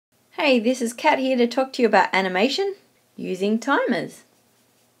Hey, this is Kat here to talk to you about animation using timers.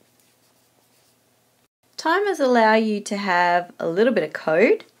 Timers allow you to have a little bit of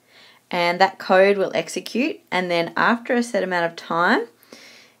code, and that code will execute, and then after a set amount of time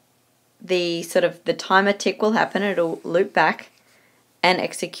the timer tick will happen. It'll loop back and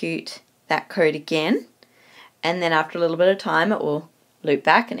execute that code again, and then after a little bit of time it will loop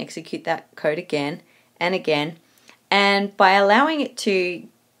back and execute that code again and again. And by allowing it to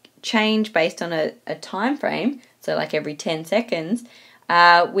change based on a time frame, so like every 10 seconds,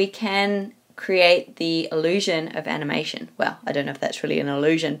 we can create the illusion of animation. Well, I don't know if that's really an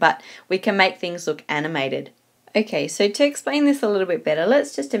illusion, but we can make things look animated. Okay, so to explain this a little bit better,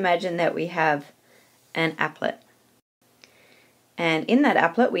 let's just imagine that we have an applet. And in that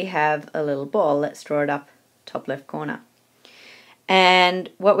applet we have a little ball. Let's draw it up top left corner. And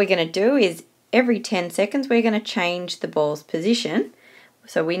what we're going to do is every 10 seconds we're going to change the ball's position.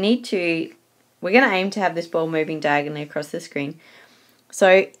 So we're going to aim to have this ball moving diagonally across the screen.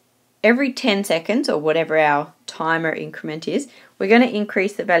 So every 10 seconds, or whatever our timer increment is, we're going to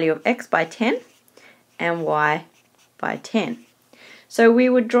increase the value of x by 10 and y by 10. So we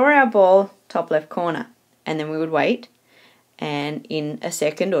would draw our ball top left corner, and then we would wait, and in a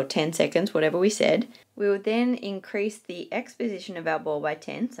second or 10 seconds, whatever we said, we would then increase the x position of our ball by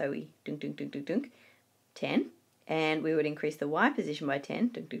 10, so we dunk, dunk, dunk, dunk, dunk, 10. And we would increase the y position by 10,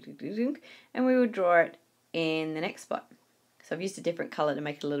 dunk, dunk, dunk, dunk, dunk, and we would draw it in the next spot. So I've used a different colour to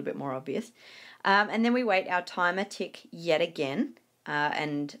make it a little bit more obvious. And then we wait our timer tick yet again.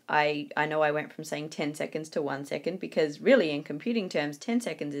 And I know I went from saying 10 seconds to 1 second, because really in computing terms 10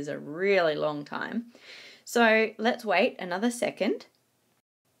 seconds is a really long time. So let's wait another second.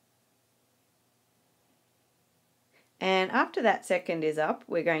 And after that second is up,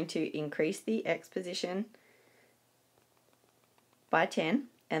 we're going to increase the x position by 10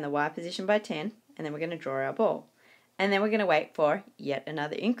 and the y position by 10, and then we're going to draw our ball. And then we're going to wait for yet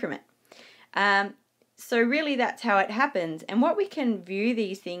another increment. So really that's how it happens. And what we can view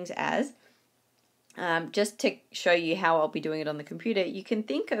these things as, just to show you how I'll be doing it on the computer, you can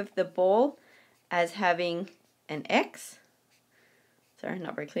think of the ball as having an x, sorry,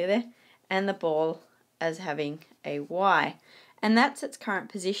 not very clear there, and the ball as having a y. And that's its current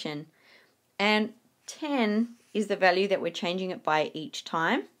position. And 10 is the value that we're changing it by each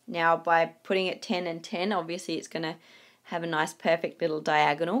time. Now by putting it 10 and 10, obviously it's going to have a nice perfect little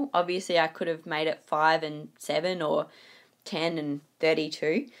diagonal. Obviously I could have made it 5 and 7 or 10 and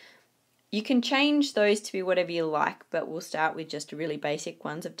 32. You can change those to be whatever you like, but we'll start with just really basic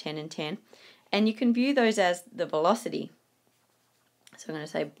ones of 10 and 10. And you can view those as the velocity. So I'm going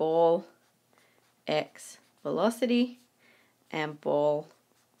to say ball x velocity and ball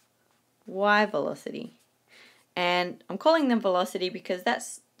y velocity. And I'm calling them velocity because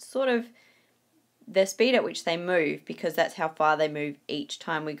that's sort of the speed at which they move, because that's how far they move each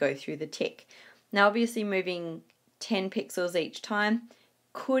time we go through the tick. Now obviously moving 10 pixels each time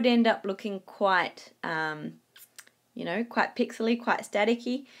could end up looking quite, quite pixely, quite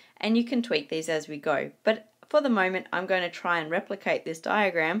staticky, and you can tweak these as we go. But for the moment I'm going to try and replicate this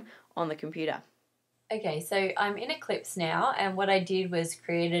diagram on the computer. Okay, so I'm in Eclipse now, and what I did was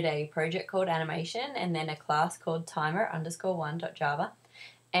created a project called animation and then a class called timer_1.java,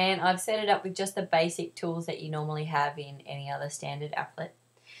 and I've set it up with just the basic tools that you normally have in any other standard applet.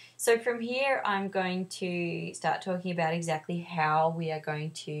 So from here I'm going to start talking about exactly how we are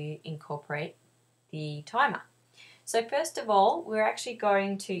going to incorporate the timer. So first of all, we're actually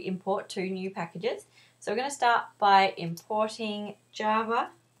going to import 2 new packages. So we're going to start by importing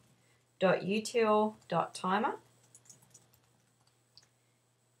java.util.timer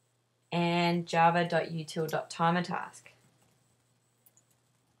and java.util.timerTask.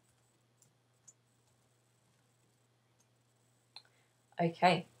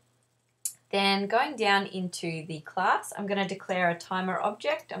 Okay, then going down into the class, I'm going to declare a timer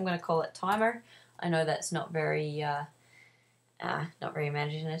object. I'm going to call it timer. I know that's not very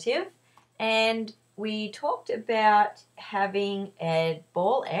imaginative. And we talked about having a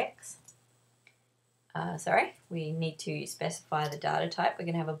ball x. We need to specify the data type. We're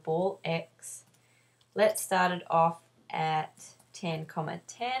going to have a ball x. Let's start it off at 10,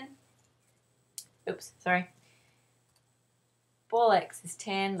 10. Oops, sorry. Ball x is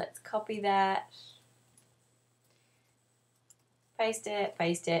 10. Let's copy that. Paste it,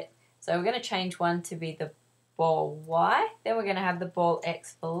 paste it. So we're going to change one to be the ball y. Then we're going to have the ball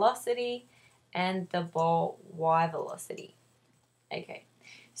x velocity and the ball y velocity. Okay.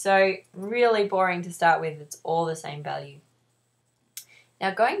 So really boring to start with, it's all the same value.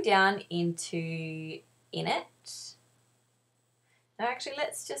 Now going down into init, Now actually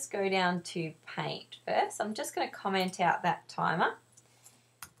let's just go down to paint first. I'm just going to comment out that timer.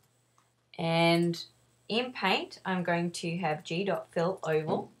 And in paint I'm going to have g.fill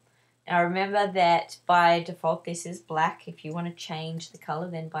oval. Now remember that by default this is black. If you want to change the color,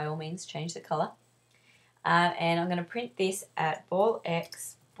 then by all means change the color. And I'm going to print this at ball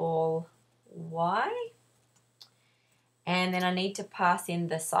X, ball Y. And then I need to pass in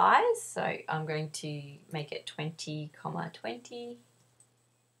the size. So I'm going to make it 20, 20.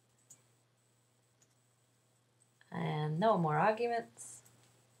 And no more arguments.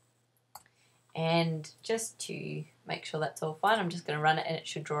 And just to make sure that's all fine, I'm just going to run it and it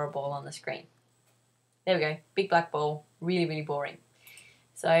should draw a ball on the screen. There we go, big black ball, really, really boring.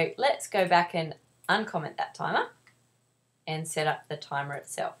 So let's go back and uncomment that timer and set up the timer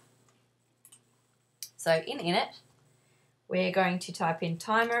itself. So in init, we're going to type in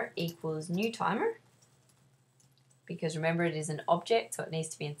timer equals new timer, because remember it is an object, so it needs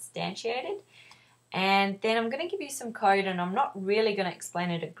to be instantiated. And then I'm going to give you some code, and I'm not really going to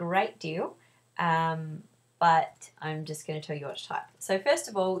explain it a great deal, but I'm just going to tell you what to type. So first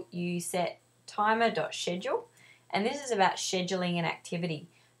of all, you set timer.schedule, and this is about scheduling an activity.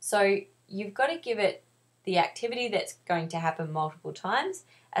 So you've got to give it the activity that's going to happen multiple times,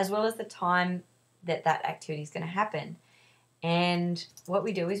 as well as the time that that activity is going to happen. And what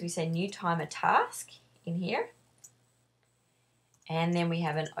we do is we say new timer task in here. And then we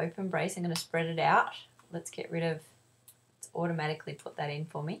have an open brace. I'm going to spread it out. Let's get rid of, it's automatically put that in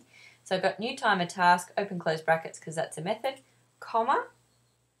for me. So I've got new timer task, open close brackets because that's a method, comma,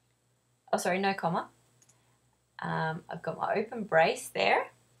 oh sorry, no comma. I've got my open brace there.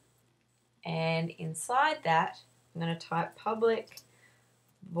 And inside that, I'm going to type public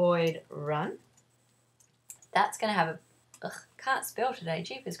void run. That's going to have a, can't spell today,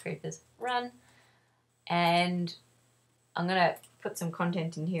 jeepers creepers, run. And I'm going to put some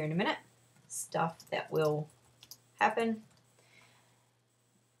content in here in a minute, stuff that will happen.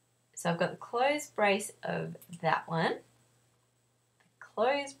 So I've got the close brace of that one, the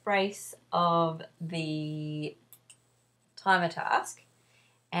close brace of the timer task,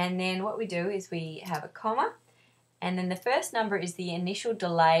 and then what we do is we have a comma, and then the first number is the initial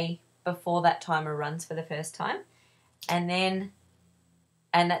delay before that timer runs for the first time, and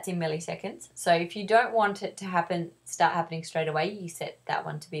that's in milliseconds. So if you don't want it to start happening straight away, you set that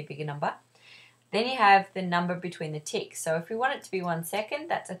one to be a bigger number. Then you have the number between the ticks. So if we want it to be 1 second,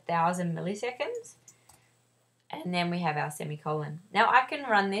 that's 1,000 milliseconds. And then we have our semicolon. Now I can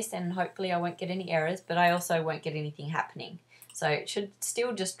run this and hopefully I won't get any errors, but I also won't get anything happening. So it should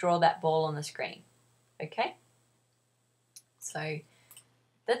still just draw that ball on the screen. Okay? So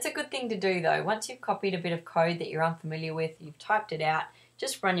that's a good thing to do though. Once you've copied a bit of code that you're unfamiliar with, you've typed it out,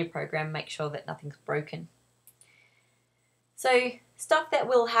 just run your program, make sure that nothing's broken. So stuff that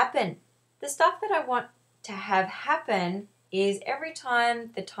will happen. The stuff that I want to have happen is every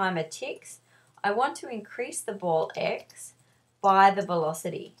time the timer ticks, I want to increase the ball X by the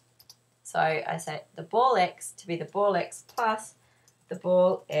velocity. So I set the ball X to be the ball X plus the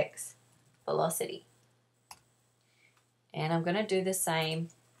ball X velocity. And I'm going to do the same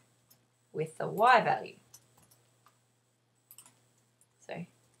with the Y value. So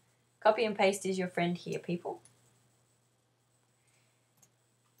copy and paste is your friend here, people.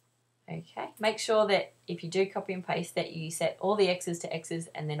 Okay, make sure that if you do copy and paste that you set all the X's to X's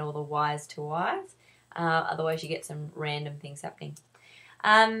and then all the Y's to Y's. Otherwise you get some random things happening.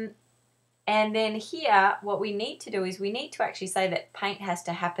 And then here, what we need to do is we need to actually say that paint has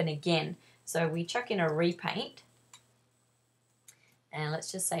to happen again. So we chuck in a repaint. And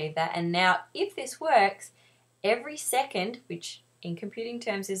let's just save that. And now if this works, every second, which in computing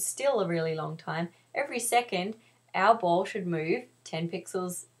terms is still a really long time, every second our ball should move 10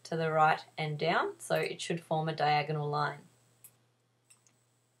 pixels to the right and down, so it should form a diagonal line.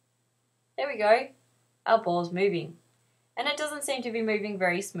 There we go, our ball's moving. And it doesn't seem to be moving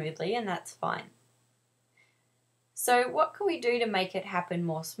very smoothly, and that's fine. So what can we do to make it happen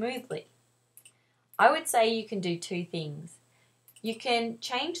more smoothly? I would say you can do two things. You can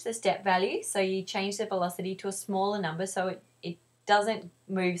change the step value, so you change the velocity to a smaller number so it doesn't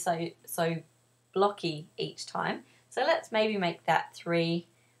move so blocky each time. So let's maybe make that 3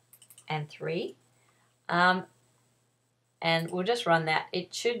 and 3. And we'll just run that.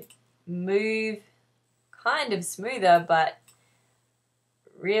 It should move kind of smoother, but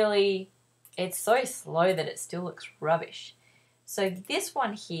really it's so slow that it still looks rubbish. So this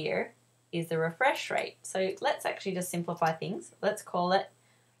one here is the refresh rate. So let's actually just simplify things. Let's call it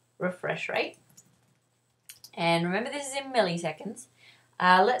refresh rate. And remember this is in milliseconds.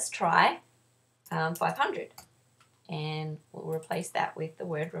 Let's try 500. and we'll replace that with the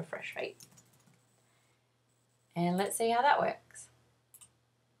word refresh rate. And let's see how that works.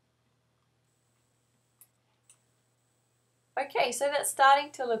 Okay, so that's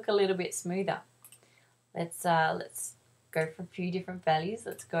starting to look a little bit smoother. Let's go for a few different values.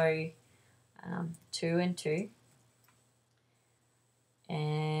 Let's go 2 and 2.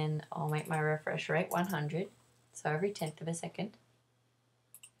 And I'll make my refresh rate 100, so every 10th of a second.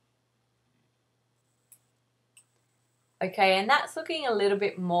 Okay, and that's looking a little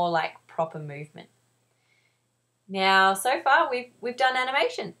bit more like proper movement. Now, so far we've done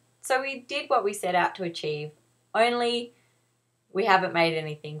animation. So we did what we set out to achieve, only we haven't made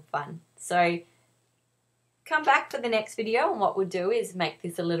anything fun. So come back for the next video, and what we'll do is make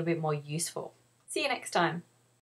this a little bit more useful. See you next time.